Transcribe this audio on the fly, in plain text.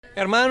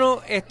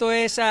Hermano, esto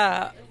es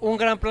un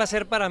gran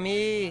placer para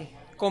mí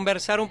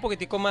conversar un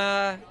poquitico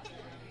más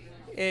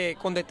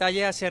con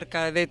detalles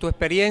acerca de tu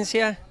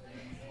experiencia.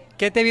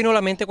 ¿Qué te vino a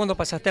la mente cuando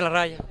pasaste la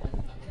raya?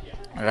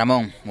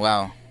 Ramón,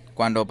 wow,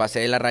 cuando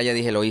pasé la raya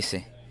dije lo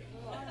hice.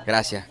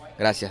 Gracias,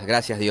 gracias,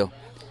 gracias Dios.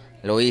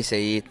 Lo hice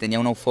y tenía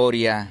una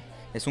euforia.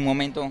 Es un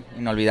momento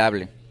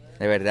inolvidable,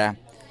 de verdad.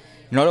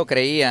 No lo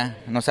creía,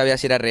 no sabía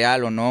si era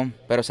real o no,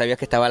 pero sabía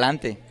que estaba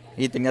adelante.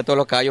 Y tenía todos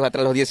los caballos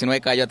atrás, los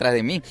 19 caballos atrás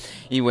de mí.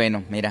 Y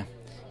bueno, mira,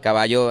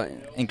 caballo,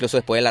 incluso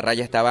después de la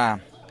raya estaba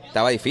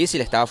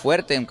difícil, estaba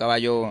fuerte, un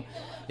caballo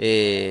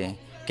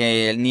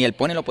que ni el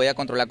pony lo podía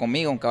controlar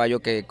conmigo, un caballo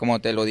que, como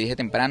te lo dije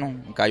temprano,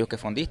 un caballo que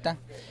es fondista.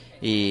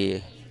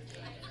 Y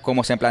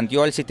como se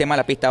planteó el sistema de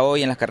la pista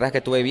hoy en las carreras que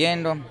estuve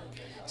viendo,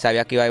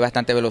 sabía que iba a haber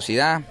bastante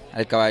velocidad.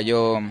 El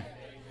caballo,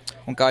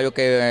 un caballo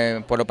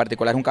que por lo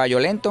particular es un caballo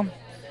lento,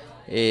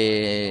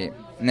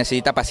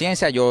 necesita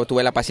paciencia. Yo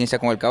tuve la paciencia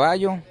con el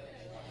caballo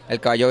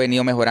ha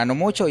venido mejorando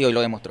mucho y hoy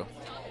lo demostró.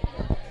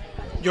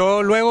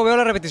 Yo luego veo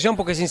la repetición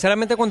porque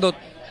sinceramente cuando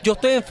yo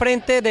estoy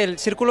enfrente del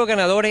círculo de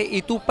ganadores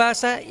y tú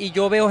pasas y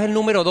yo veo es el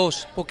número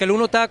 2, porque el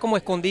uno estaba como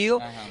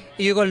escondido. Ajá.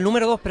 Y yo digo el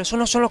número 2, pero esos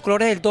no son los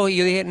colores del 2. Y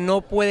yo dije,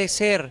 no puede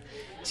ser.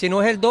 Si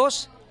no es el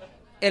 2,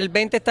 el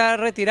 20 está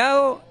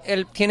retirado,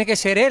 tiene que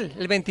ser él,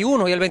 el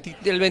 21, y el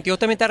 22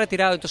 también está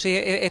retirado.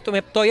 Entonces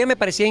todavía me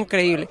parecía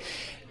increíble.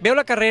 Veo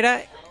la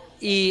carrera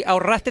y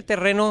ahorraste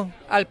terreno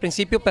al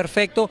principio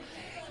perfecto.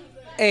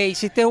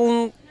 Hiciste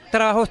un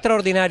trabajo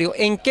extraordinario.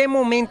 ¿En qué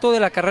momento de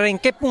la carrera, en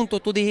qué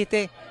punto tú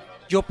dijiste,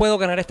 yo puedo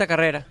ganar esta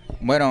carrera?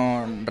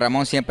 Bueno,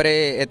 Ramón,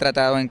 siempre he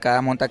tratado en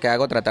cada monta que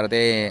hago, tratar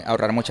de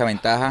ahorrar mucha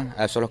ventaja.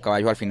 A eso los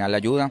caballos al final le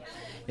ayudan.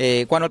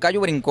 Cuando el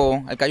caballo brincó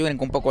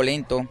un poco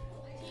lento,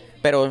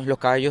 pero los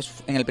caballos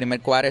en el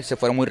primer cuadro se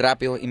fueron muy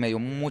rápido y me dio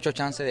mucho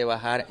chance de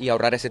bajar y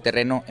ahorrar ese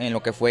terreno en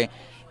lo que fue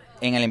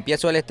en el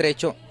empiezo del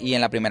estrecho y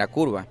en la primera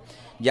curva.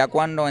 Ya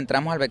cuando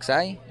entramos al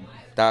backside,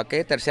 estaba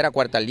tercera,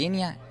 cuarta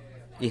línea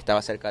y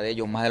estaba cerca de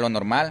ellos, más de lo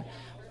normal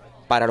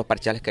para los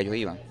parciales que ellos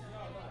iban.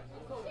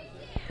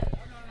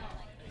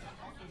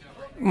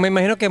 Me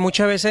imagino que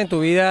muchas veces en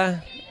tu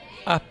vida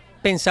has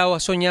pensado,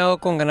 has soñado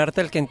con ganarte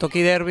el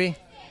Kentucky Derby.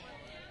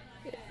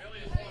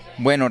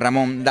 Bueno,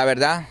 Ramón, la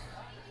verdad,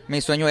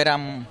 mi sueño era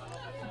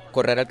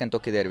correr al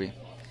Kentucky Derby.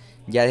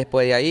 Ya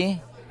después de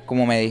ahí,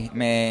 como me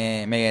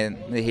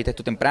dijiste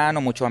tú temprano,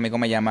 muchos amigos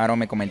me llamaron,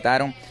 me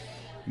comentaron,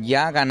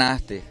 ya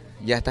ganaste,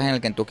 ya estás en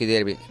el Kentucky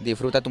Derby.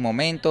 Disfruta tu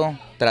momento,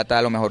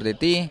 trata lo mejor de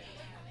ti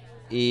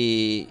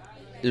y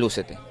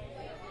lúcete.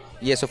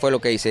 Y eso fue lo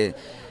que hice.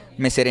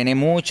 Me serené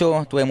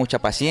mucho, tuve mucha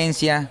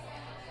paciencia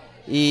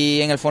y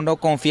en el fondo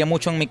confié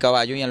mucho en mi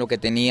caballo y en lo que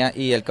tenía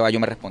y el caballo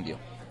me respondió.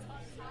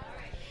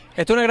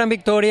 Esto es una gran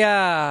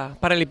victoria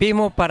para el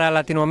hipismo, para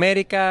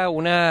Latinoamérica,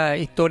 una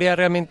historia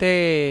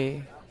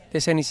realmente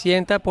de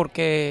Cenicienta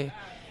porque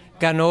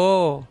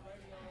ganó,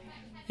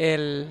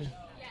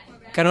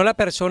 ganó la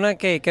persona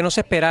que no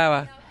se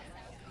esperaba.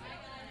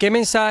 ¿Qué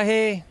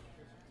mensaje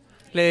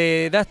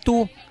le das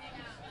tú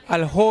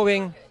al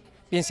joven,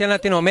 bien sea en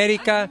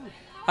Latinoamérica,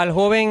 al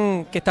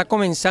joven que está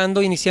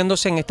comenzando,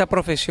 iniciándose en esta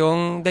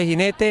profesión de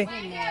jinete,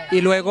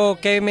 y luego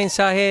qué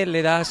mensaje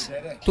le das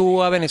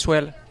tú a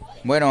Venezuela?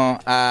 Bueno,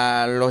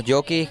 a los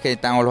jockeys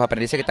o los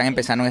aprendices que están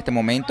empezando en este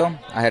momento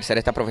a ejercer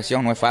esta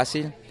profesión no es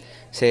fácil,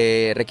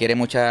 se requiere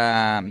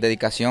mucha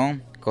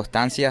dedicación,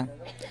 constancia,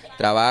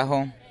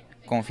 trabajo,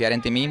 confiar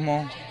en ti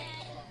mismo,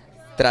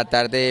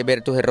 tratar de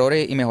ver tus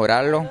errores y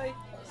mejorarlos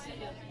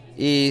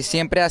y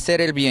siempre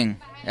hacer el bien.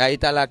 Ahí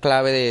está la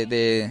clave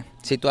de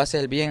si tú haces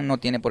el bien no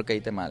tiene por qué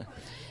irte mal.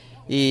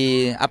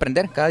 Y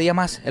aprender cada día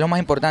más, es lo más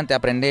importante,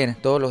 aprender,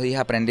 todos los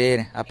días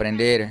aprender,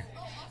 aprender.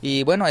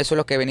 Y bueno, eso es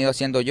lo que he venido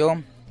haciendo yo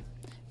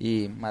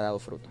y me ha dado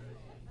fruto.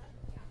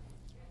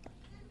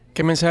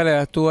 ¿Qué mensaje le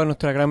das tú a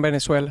nuestra gran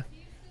Venezuela?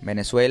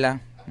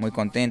 Venezuela, muy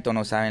contento,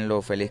 no saben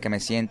lo feliz que me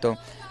siento.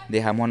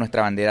 Dejamos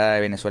nuestra bandera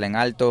de Venezuela en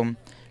alto,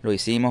 lo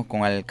hicimos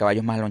con el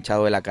caballo más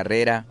lonchado de la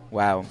carrera.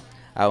 Wow,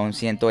 aún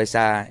siento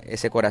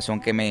ese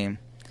corazón que me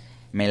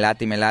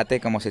late y me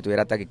late como si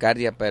tuviera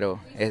taquicardia, pero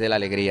es de la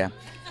alegría.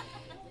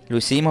 Lo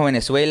hicimos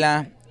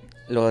Venezuela,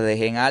 lo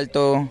dejé en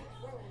alto,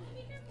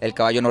 el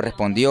caballo nos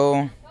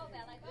respondió.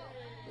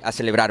 A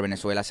celebrar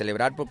Venezuela, a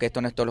celebrar porque esto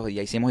no es todos los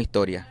días, hicimos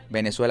historia,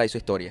 Venezuela hizo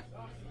historia.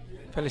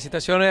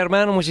 Felicitaciones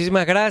hermano,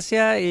 muchísimas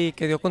gracias y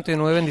que Dios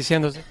continúe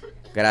bendiciéndose.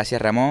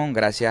 Gracias Ramón,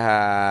 gracias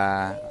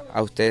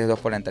a ustedes dos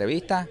por la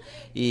entrevista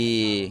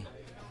y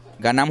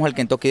ganamos el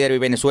Kentucky Derby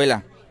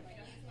Venezuela.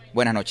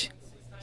 Buenas noches.